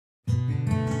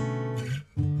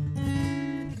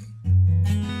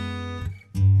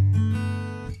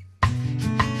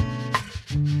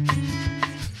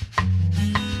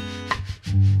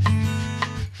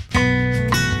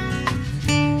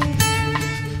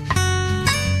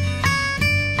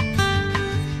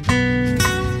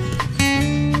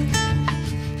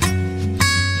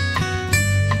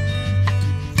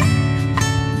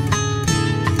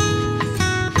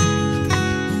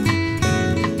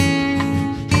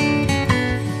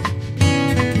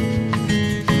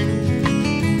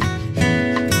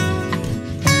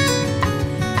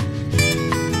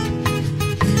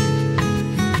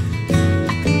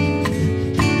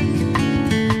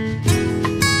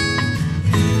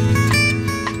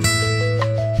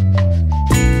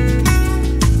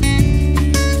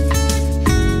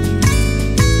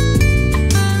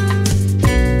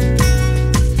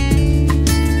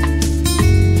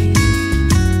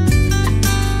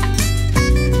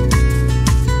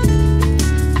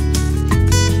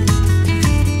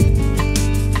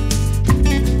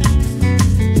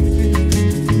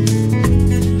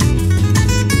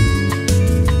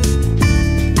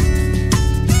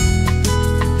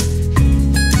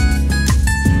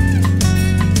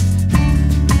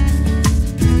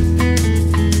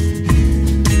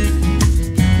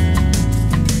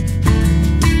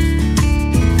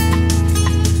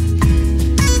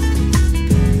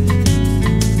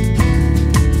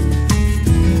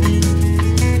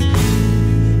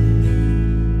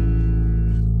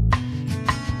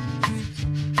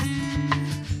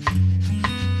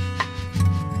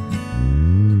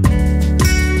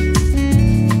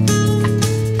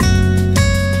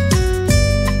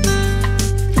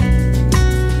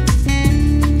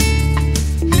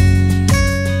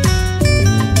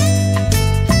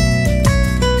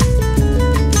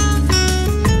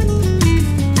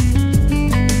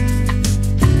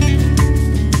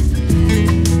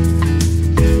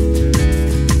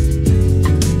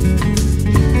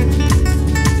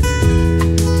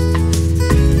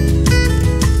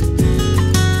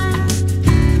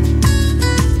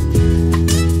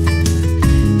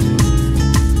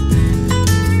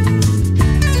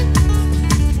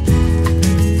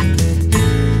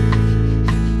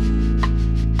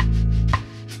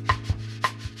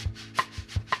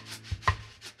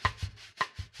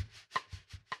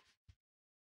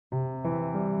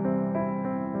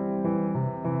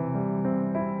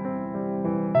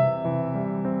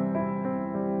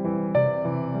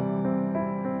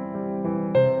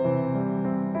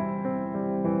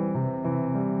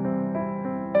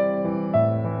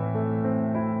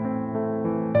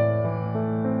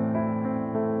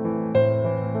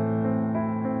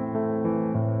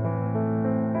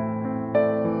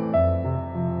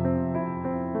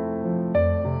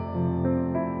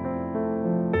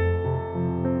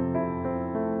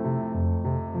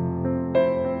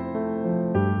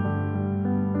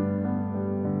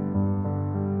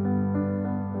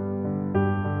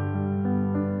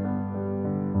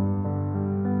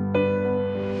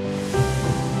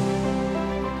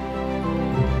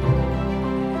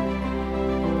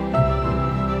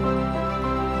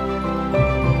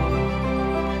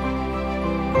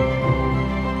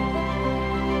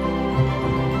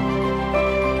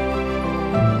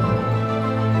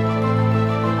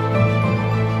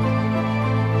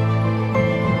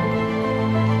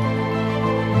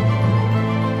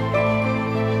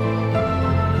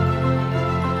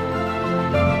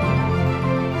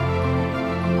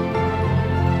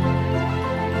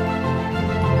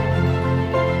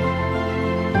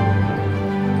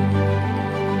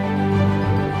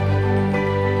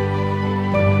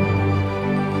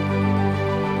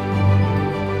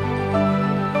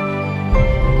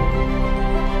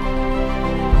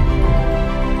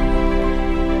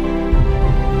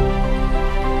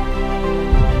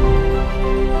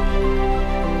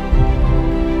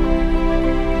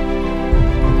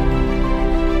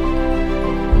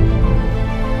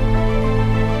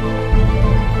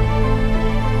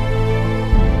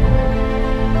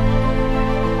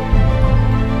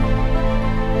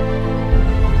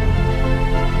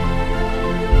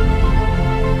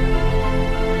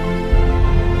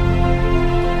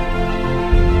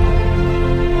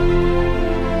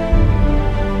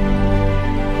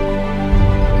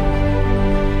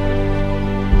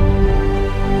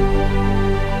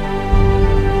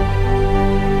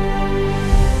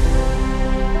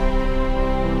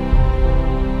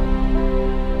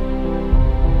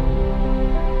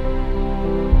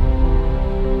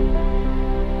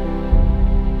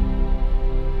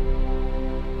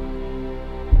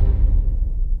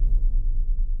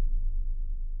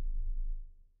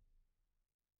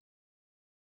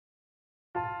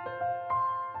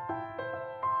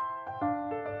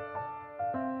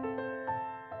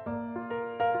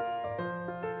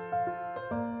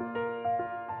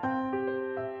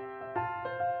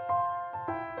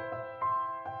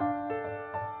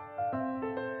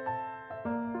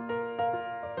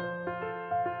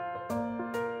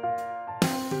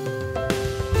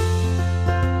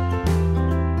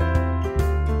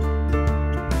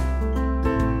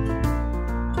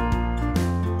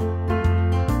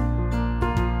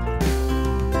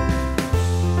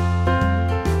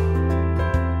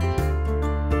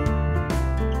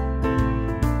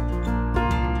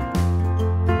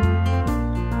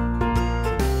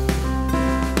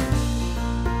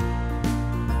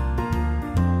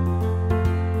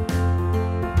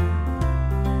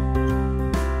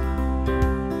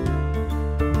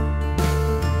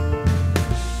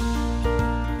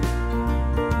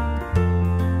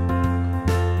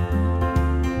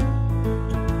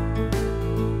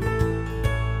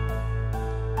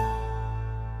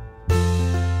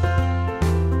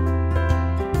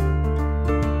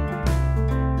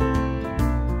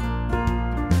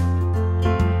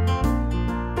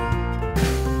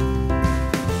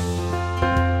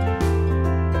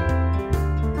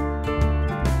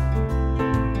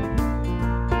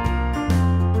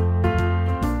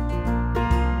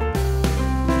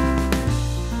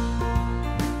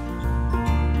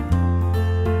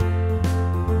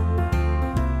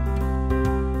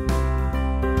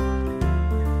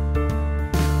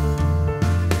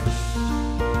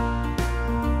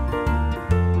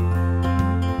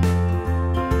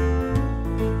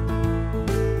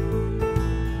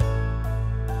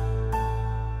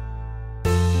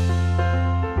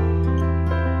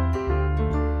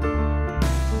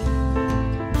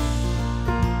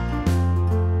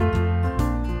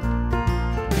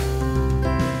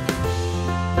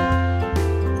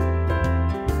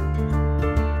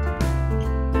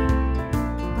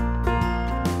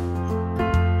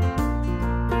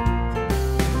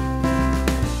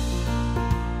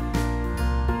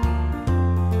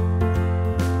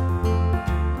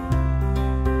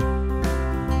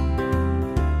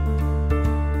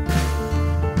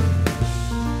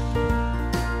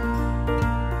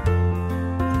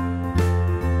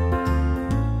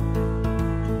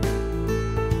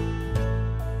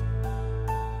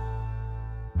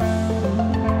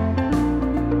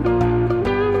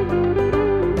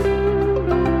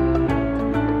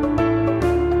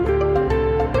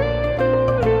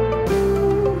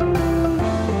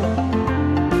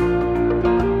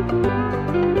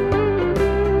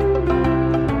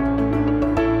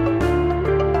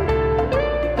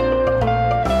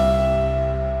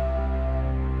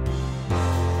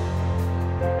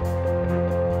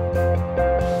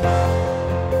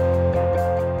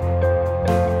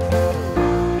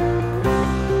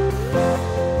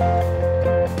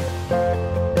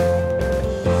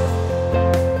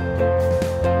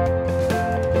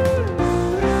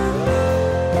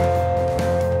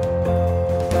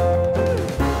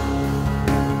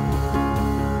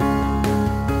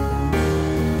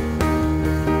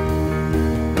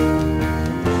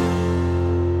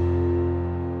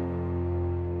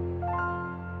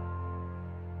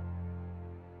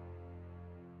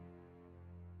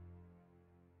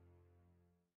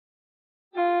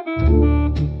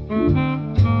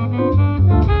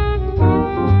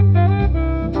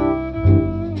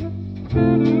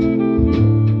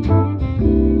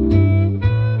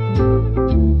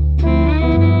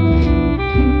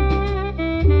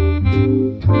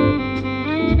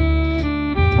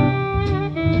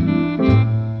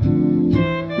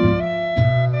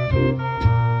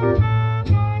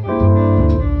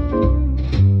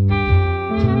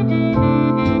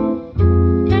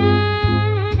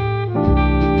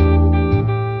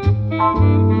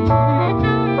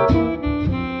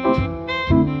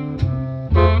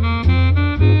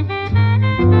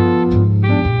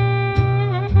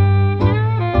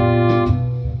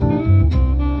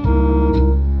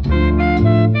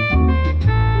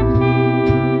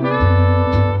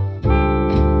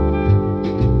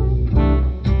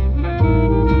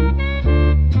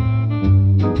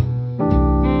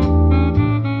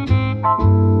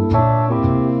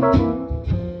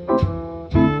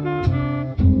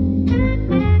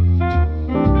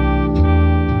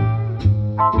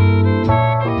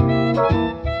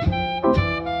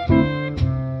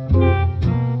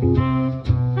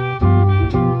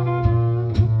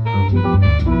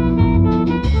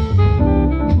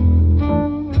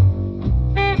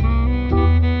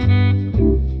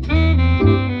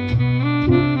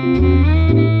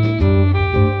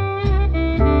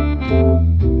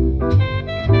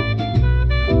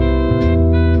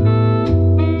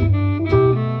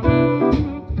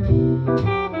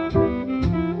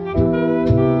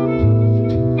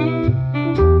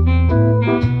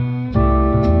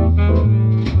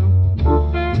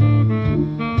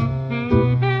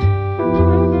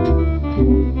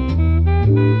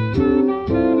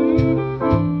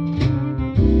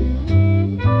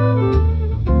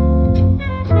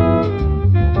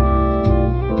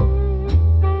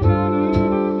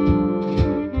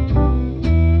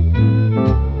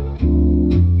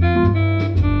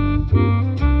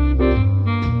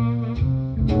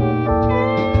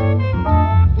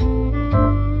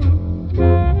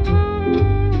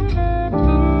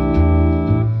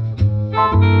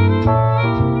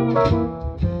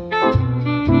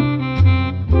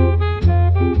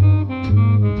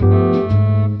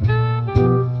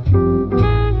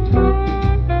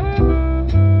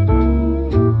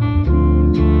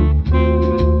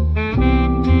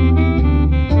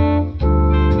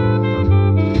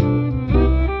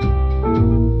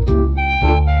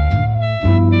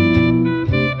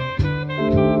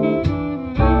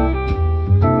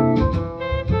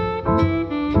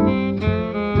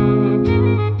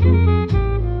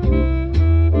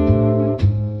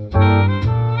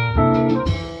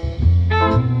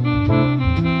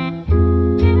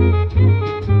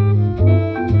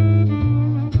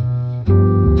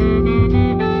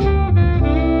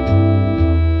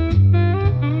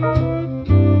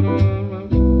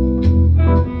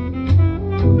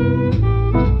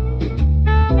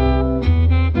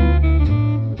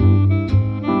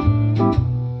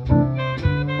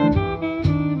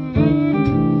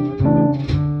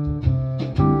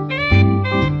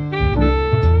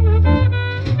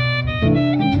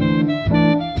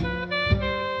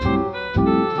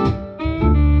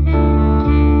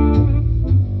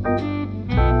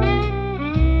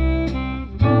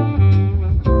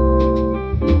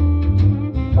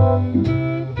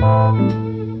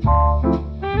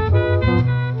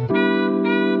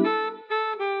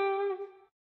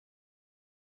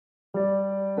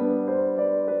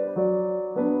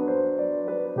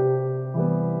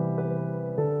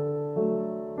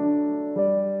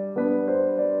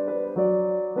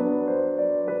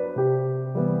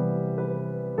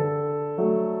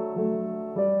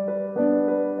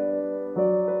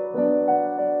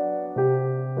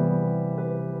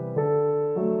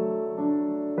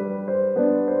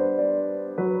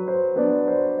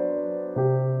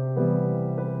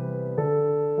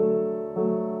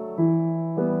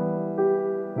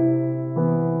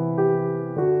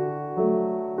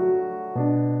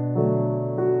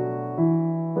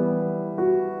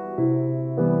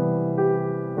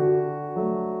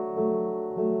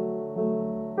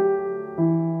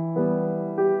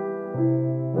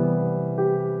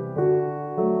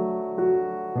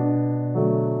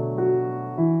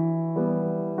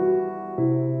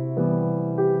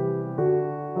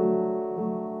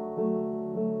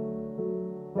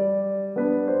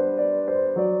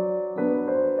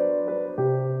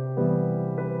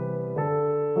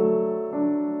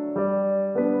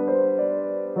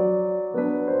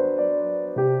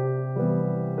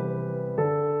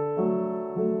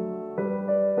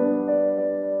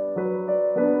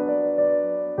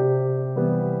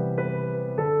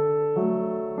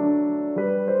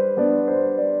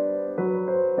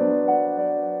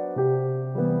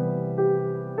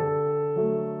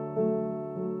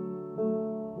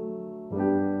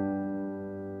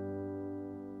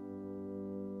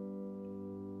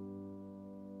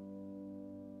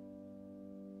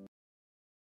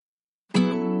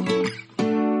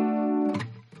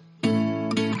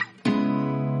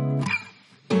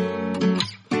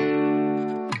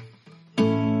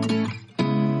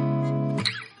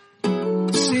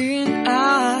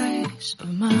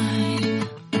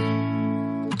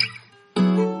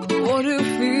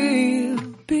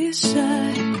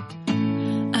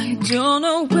don't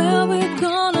know where we're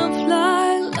gonna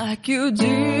fly like you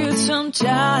did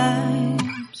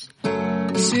sometimes.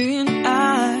 Seeing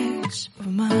eyes of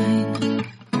mine.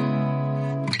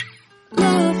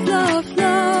 Love, love,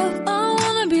 love, I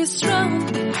wanna be strong,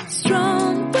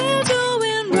 strong. We're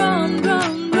doing wrong,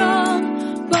 wrong,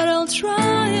 wrong, but I'll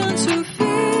try to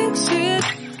fix it.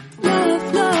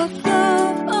 Love, love,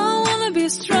 love, I wanna be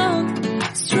strong,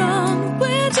 strong.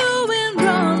 We're doing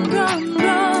wrong, wrong,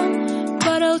 wrong,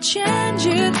 but I'll change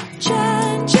it,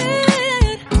 change it.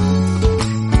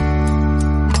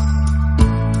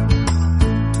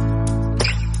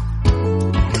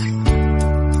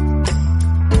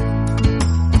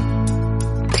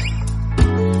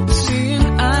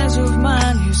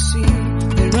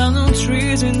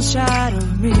 Trees inside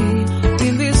of me.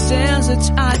 In this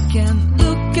desert I can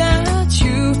look at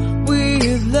you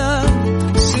with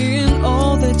love. Seeing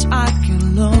all that I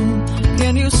can learn.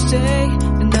 Can you stay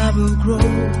and I will grow?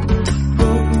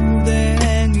 Grow the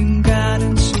hanging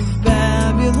gardens of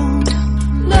Babylon.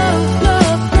 Love,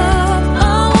 love, love,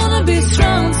 I wanna be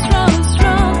strong, strong,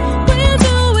 strong. We're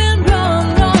doing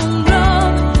wrong, wrong,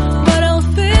 wrong, but I'll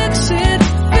fix it,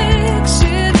 fix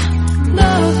it.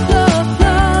 Love, love,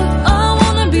 love,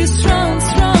 be strong,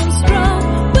 strong,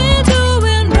 strong. We're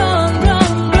doing wrong,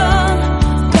 wrong, wrong,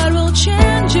 but we'll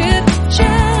change it,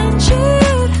 change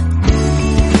it.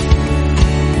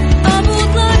 I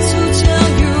would like to tell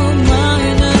you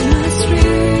mine and my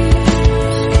street.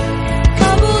 I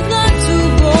would like to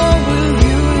go with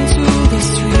you into the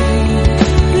street.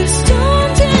 Please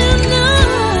don't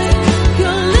deny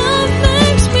your love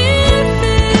makes me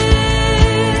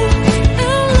feel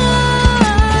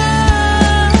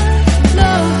alive.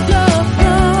 Love, love,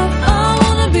 love, I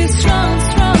wanna be strong,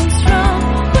 strong, strong.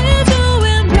 We're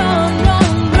doing wrong,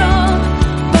 wrong, wrong,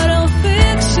 but I'll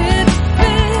fix it,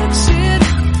 fix it.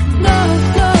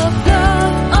 Love, love,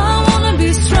 love, I wanna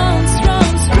be strong,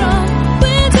 strong, strong.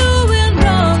 We're doing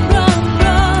wrong, wrong,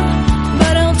 wrong,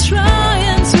 but I'll try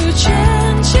to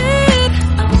change it.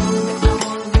 I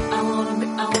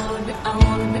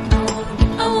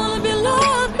wanna be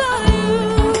loved by you.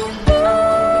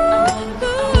 Loved by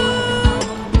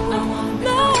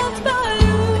you.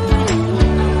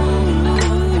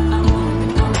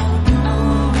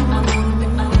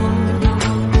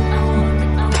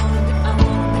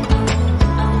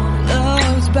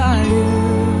 Loved by you.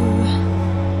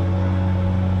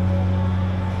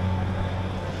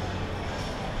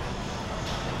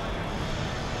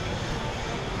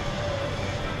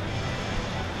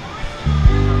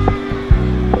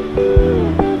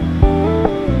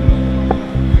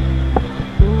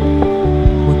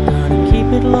 We're gonna keep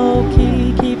it low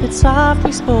key, keep it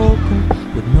softly spoken,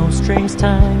 with no strings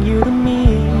tying you to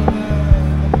me.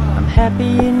 I'm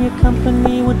happy in your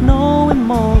company with no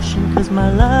emotion, 'cause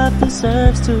my love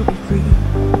deserves to be free.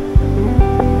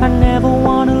 I never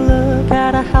wanna look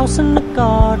at a house in the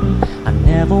garden, I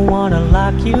never wanna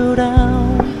lock you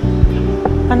down.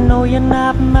 I know you're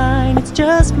not mine, it's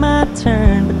just my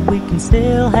turn, but we can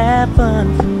still have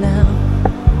fun for now.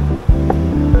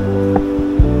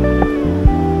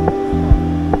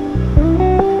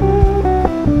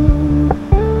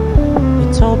 You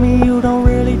told me you don't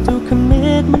really do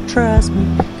commitment, trust me,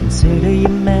 consider your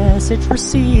message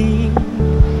received.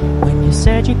 When you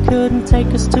said you couldn't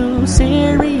take us too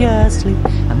seriously,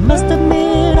 I must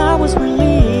admit I was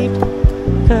relieved.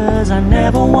 'Cause I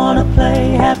never wanna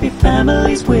play happy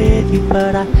families with you,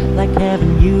 but I like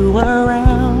having you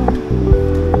around.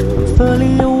 I'm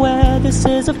fully aware this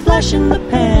is a flash in the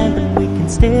pan, but we can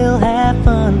still have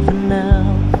fun for now.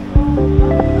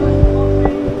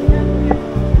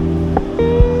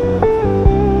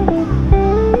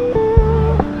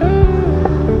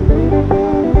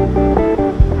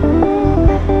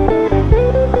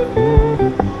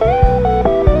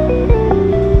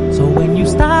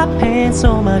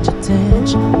 So much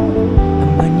attention,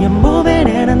 and when you're moving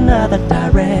in another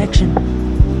direction,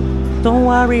 don't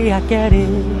worry, I get it.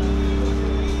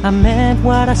 I meant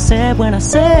what I said when I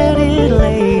said it,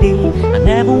 lady. I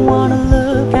never wanna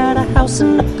look at a house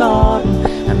in the garden,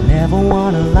 I never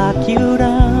wanna lock you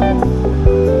down.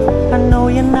 I know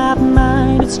you're not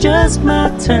mine, it's just my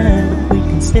turn, we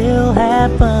can still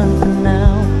have fun for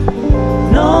now.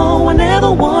 No, I never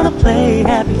wanna play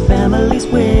happy families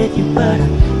with you, but I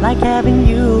like having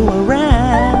you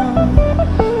around.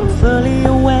 I'm fully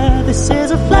aware this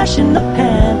is a flash in the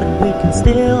pan, but we can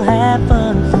still have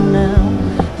fun for now.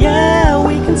 Yeah,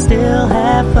 we can still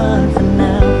have fun for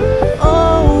now.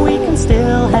 Oh, we can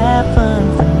still have fun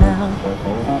for now.